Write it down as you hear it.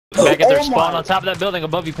Back at their spawn on top of that building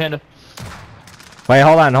above you, Panda. Wait,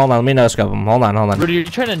 hold on. Let me no-scope him. Hold on. Rudy, are you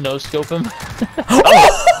trying to no-scope him?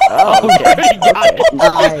 Oh, okay. He got it.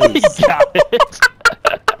 Nice. He got it.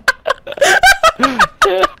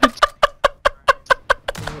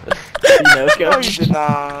 No, you did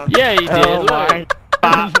not. Yeah, he did. Oh my.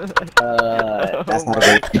 That's not a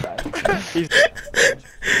great try.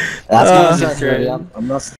 That's not great. I'm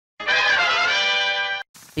not.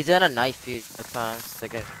 He's at a knife feed at times to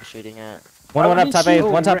get shooting at. One up, top A.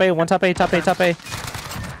 One top A.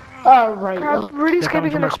 Alright. Rudy's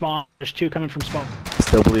coming from spawn. There's two coming from spawn.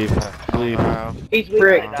 Still believe. He's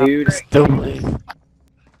brick, dude. Still believe.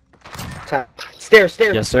 Stairs.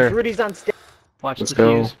 Yes, sir. Rudy's on stairs. Watch Let's the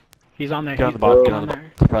go. fuse. He's on there. Get on the box. Get on the box.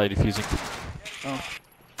 Probably defusing.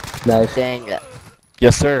 Nice. Dang it.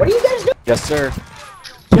 Yes, sir. What are you guys doing? Yes, sir.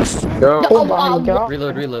 Yes. Go. Oh my god.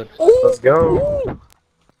 Reload. Let's go.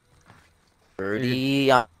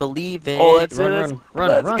 Rudy, I believe it. Oh, that's Run.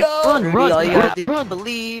 Rudy, all you gotta do is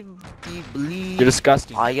believe. Believe. You're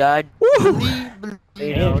disgusting. I got believe.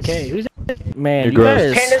 Okay, who's that? Man, You're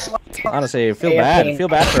you gross. guys. Honestly, feel bad. Feel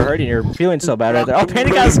bad for hurting. You're feeling so bad right there. Oh,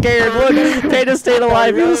 Panda got scared. Look, Panda stayed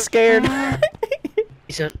alive. He was scared.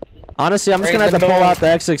 Honestly, I'm just gonna have to pull out the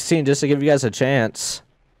X16 just to give you guys a chance.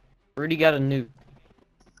 Rudy got a nuke.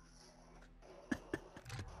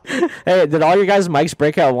 Hey, did all your guys' mics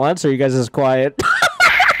break out once, or are you guys just quiet?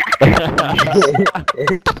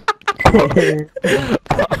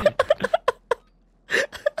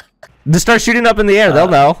 Just start shooting up in the air. They'll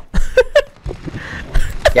know.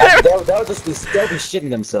 Yeah, they'll be shitting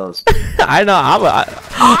themselves. I know.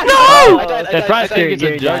 No! That probably think it's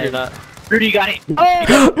a juggernaut. Rudy, you got it.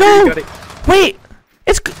 No! Wait!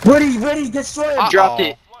 It's Ready, destroy him. Dropped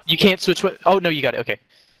it. You can't switch. Oh no, you got it. Okay.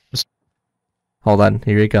 Hold on,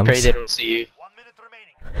 here he comes. Pray they don't see you.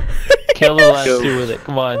 Kill the last two with it.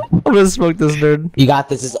 Come on. I'm gonna smoke this nerd. You got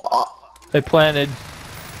this. Is They planted.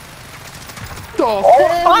 He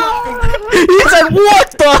said, "What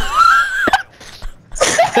the?"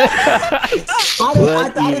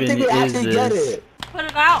 I didn't think we actually get it. Put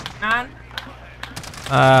it out, man.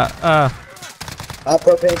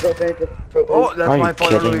 Propane. Oh, that's my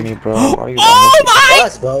fault. Are you kidding me, bro? Are you Oh my!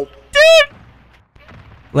 Yes, bro. Dude!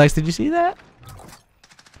 Lex, did you see that?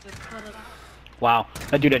 Wow,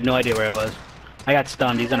 that dude had no idea where it was. I got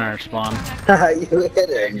stunned. He's in our spawn. You hit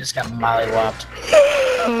it. Just got mollywopped.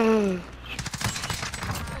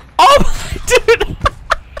 Oh my dude!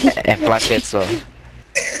 And flash it, so.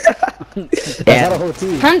 That's not a whole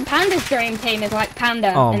team. Panda's dream team is like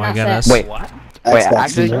Panda. Oh and my that's goodness. It. Wait, What?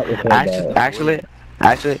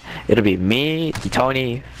 actually, it'll be me,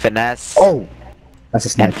 Tony, Finesse. Oh, that's a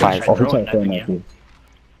And sniper. five. Oh, he tried to throw him at you.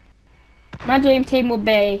 My dream team would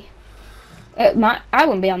be. I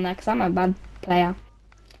wouldn't be on there because I'm a bad player.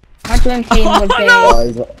 My dream team would be. No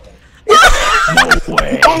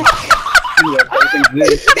way.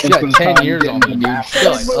 You got 10 years on me, dude.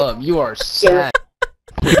 Shut up. You are sad.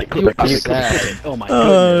 You are sad. Oh my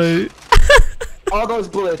goodness. All those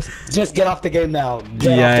bullets. Just get off the game now.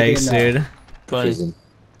 Yikes, dude. Funny.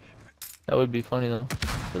 That would be funny though.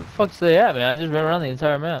 Where the fuck's they at, man? I just ran around the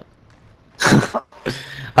entire map.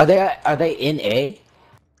 Are they in A?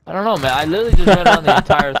 I don't know, man. I literally just ran around the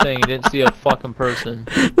entire thing and didn't see a fucking person.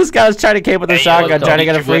 This guy was trying to cape with a shotgun, trying to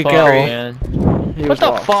get a free kill. Man. What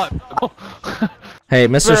the fuck? Hey,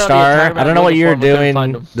 Mr. Star, I don't know what you're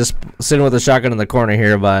doing, just sitting with a shotgun in the corner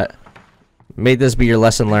here, but may this be your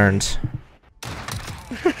lesson learned.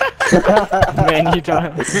 Man, you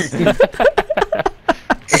don't.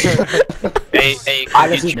 Hey,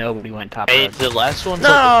 Nobody went top. hey, the last one.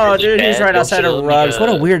 No, dude, he's right outside of Rugs. What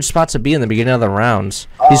a weird spot to be in the beginning of the rounds.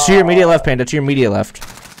 He's to your immediate left, Panda. To your immediate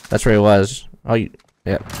left. That's where he was. Oh, yeah.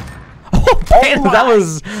 Oh, Panda,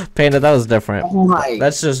 Panda, that was different. Oh my.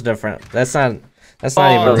 That's just different. That's not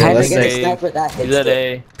even realistic.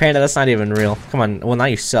 Panda, that's not even real. Come on. Well, now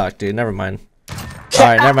you suck, dude. Never mind.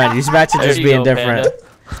 Alright, never mind. He's back to just being different.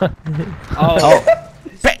 Oh.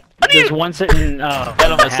 There's one sitting. Get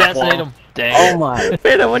him, assassinate him. Dang. Oh my.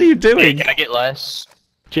 Panda, what are you doing? Hey, can I get last?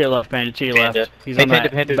 To your left, Panda. To your left. He's Hey, on Panda,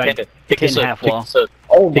 that. Panda. Pick this up. half wall.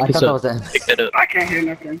 Oh my. Pick I this thought that up. was Pick that up. I can't hear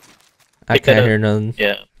nothing. I can't hear nothing.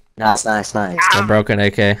 Yeah. Nice. A broken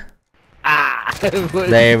AK. Ah.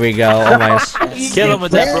 There we go. Oh my. Kill him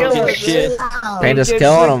with that broken shit. Panda's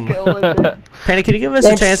killing him. Panda, can you give us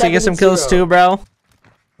a chance to get some kills too, bro?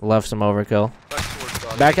 Love some overkill.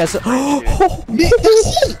 Back at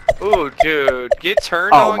Ooh, dude, get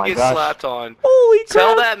turned on, get slapped on. Holy crap.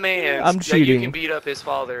 Tell that man I'm that cheating. you can beat up his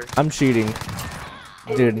father. I'm cheating.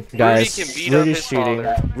 Dude, guys, Rudy can beat up Rudy's his cheating.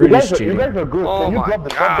 father. Rudy's cheating. Oh my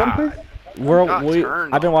god.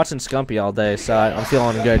 I've been watching Scumpy all day, so I'm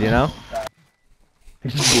feeling good, you know?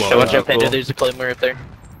 Hey, watch out, Panda, there's a claymore up there.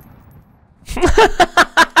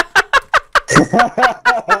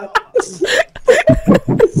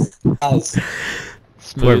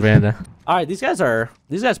 Poor Panda. Alright, these guys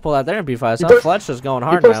pull out their MP5, so Fletch is going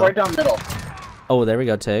hard now. Right down middle. Oh, there we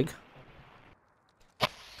go, Tig.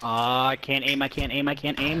 I can't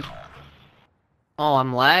aim. Oh,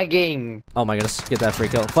 I'm lagging. Oh my goodness, get that free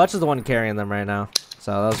kill. Fletch is the one carrying them right now,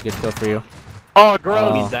 so that was a good kill for you. Oh,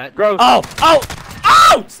 gross. Oh. That. Gross. Oh!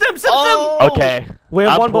 Stim! Okay. We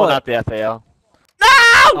have I'm one pulling bullet. out the FAL.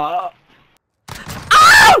 No!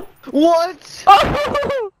 What?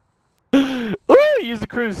 Ooh, use the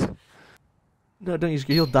cruise. No, don't use.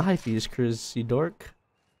 You'll die if you use cruise, you dork.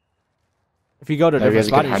 If you go to a Maybe different he has a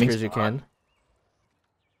spot good and use hiding cruise, you can.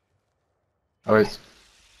 Always.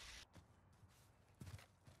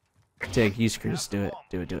 Tig, use cruise. Do it.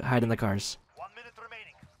 Do it. Hide in the cars. 1 minute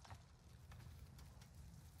remaining.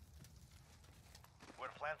 We're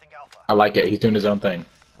planting Alpha. I like it. He's doing his own thing.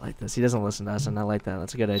 I like this. He doesn't listen to us, and I like that.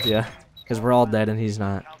 That's a good idea. Because we're all dead and he's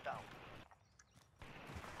not.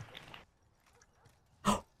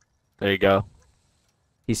 There you go.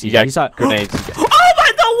 He sees. You got He saw grenades. Oh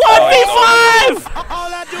my! The 1v5!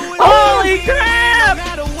 Holy crap!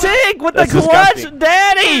 Tig with the clutch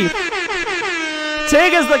daddy!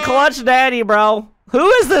 Tig is the clutch daddy, bro. Who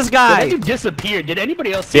is this guy? That dude disappeared. Did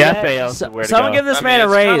anybody else see The that? FAL. Someone give this man a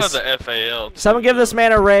raise. It's kind of the FAL. Someone give this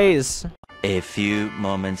man a raise. A few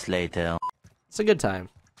moments later. It's a good time.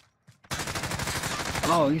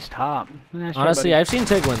 Oh, he's top. Honestly, I've seen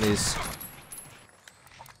Tig win these.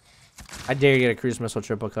 I dare you get a cruise missile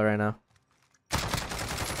triple kill right now.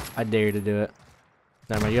 I dare you to do it.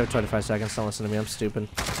 Never mind, you have 25 seconds. Don't listen to me. I'm stupid.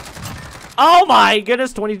 Oh my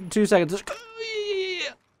goodness, 22 seconds.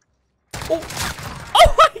 Oh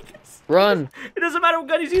my goodness. Run. It doesn't matter what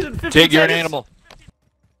gun he's using. 15 Tig, you're an seconds. animal.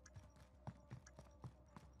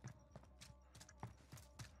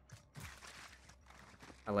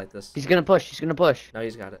 I like this. He's gonna push. He's gonna push. No,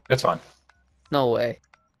 he's got it. That's fine. No way.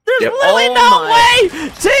 There's Yep. literally Oh no my. way!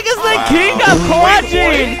 Tig is the king of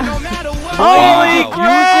clutching! Holy Holy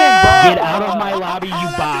crap! Get out of my lobby, you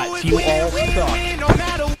bots. You all suck.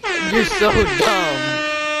 You're so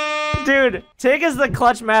dumb. Dude, Tig is the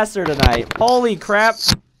clutch master tonight. Holy crap.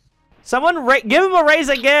 Someone give him a raise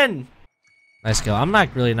again. Nice kill. I'm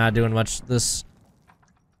not doing much this.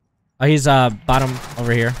 Oh, he's bottom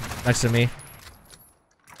over here next to me.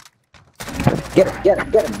 Get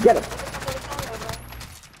him.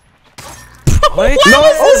 What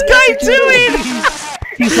was this guy doing?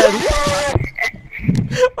 He said,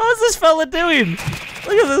 what was this fella doing?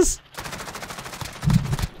 Look at this.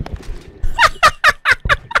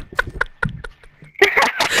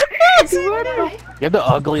 You have the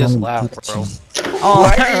ugliest laugh, bro. Oh,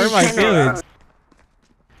 that hurt my feelings.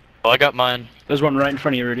 Oh, I got mine. There's one right in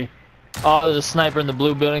front of you, Rudy. Oh, there's a sniper in the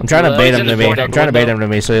blue building. I'm trying to bait him to me. He's in the I'm trying to bait him to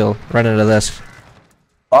me so he'll run into this.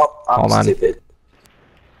 Oh, Hold on. stupid.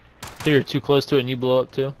 You're too close to it and you blow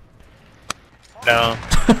up too. No.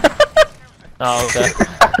 Oh, okay.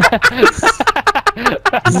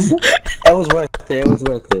 That was worth it. It was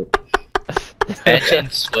worth it. Imagine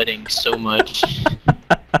sweating so much.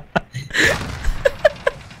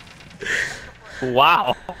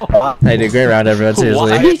 Wow. Hey, dude, great round, everyone.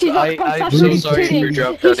 Seriously. I'm so sorry for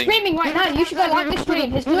drop He's cutting. streaming right now. You should go like the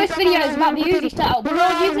stream. His first video is about the Uzi setup. We're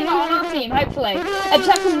all using it on our team, hopefully.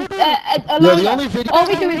 All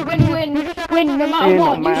we do is win no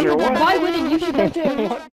matter what. By winning, you should go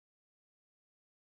too.